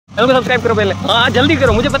Channel को subscribe करो पहले, हाँ जल्दी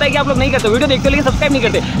करो। मुझे पता है कि आप लोग नहीं करते, वीडियो देखते हो लेकिन सब्सक्राइब नहीं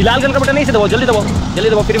करते। लाल कलर का बटन नहीं से दबाओ, जल्दी दबाओ, जल्दी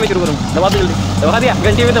दबाओ, फिर मैं शुरू करूँ। दबा दो जल्दी, दबा दिया,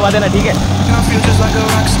 घंटी में दबा देना, ठीक है।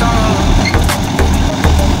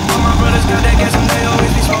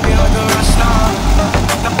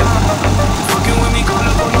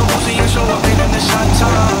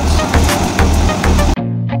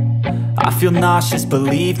 I feel nauseous,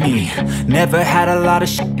 believe me. Never had a lot of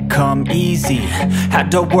shit come easy. Had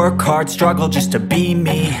to work hard, struggle just to be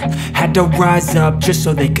me. Had to rise up just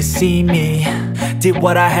so they could see me. Did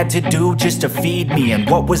what I had to do just to feed me. And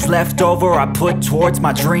what was left over I put towards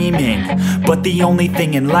my dreaming. But the only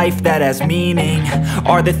thing in life that has meaning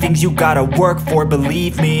are the things you gotta work for,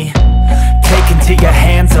 believe me. Take into your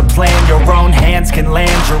hands a plan, your own hands can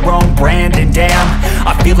land your own brand. And damn,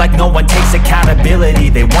 I feel like no one takes accountability.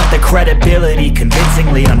 They want the credibility,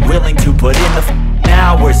 convincingly unwilling to put in the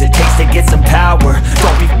hours it takes to get some power.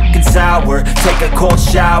 Don't be f***ing sour, take a cold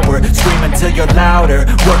shower. Scream until you're louder,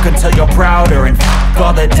 work until you're prouder. And f***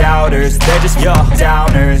 all the doubters, they're just your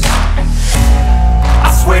downers.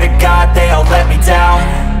 I swear to God they all let me down.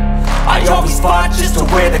 I always fought just to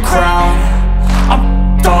wear the crown. I'm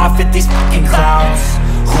off at these fucking clowns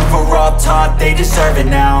who were all taught they deserve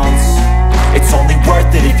an ounce. It's only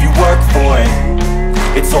worth it if you work for it.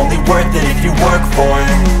 It's only worth it if you work for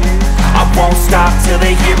it. I won't stop till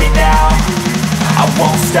they hear me now. I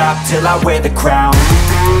won't stop till I wear the crown.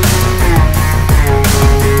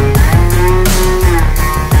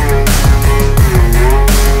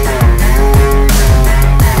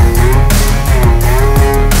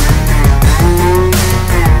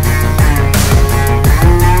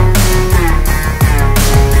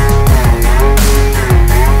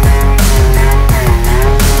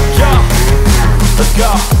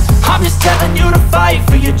 I'm just telling you to fight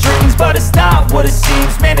for your dreams, but it's not what it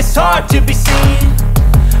seems. Man, it's hard to be seen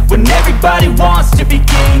when everybody wants to be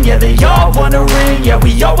king. Yeah, they all wanna ring, yeah,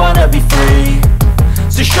 we all wanna be free.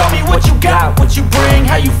 So show me what you got, what you bring.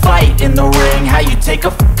 How you fight in the ring, how you take a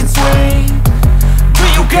fucking swing. Do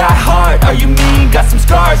you got heart, are you mean? Got some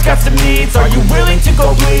scars, got some needs, are you willing to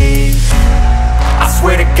go bleed? I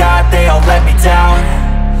swear to God they all let me down.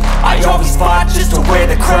 I always fought just to wear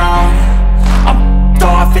the crown. I'm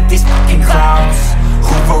off at these fucking clowns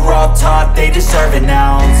who were all taught they deserve an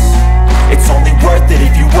ounce. It's only worth it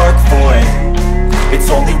if you work for it. It's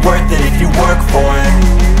only worth it if you work for it.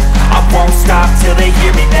 I won't stop till they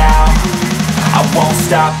hear me now. I won't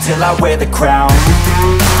stop till I wear the crown.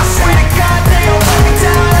 I swear to God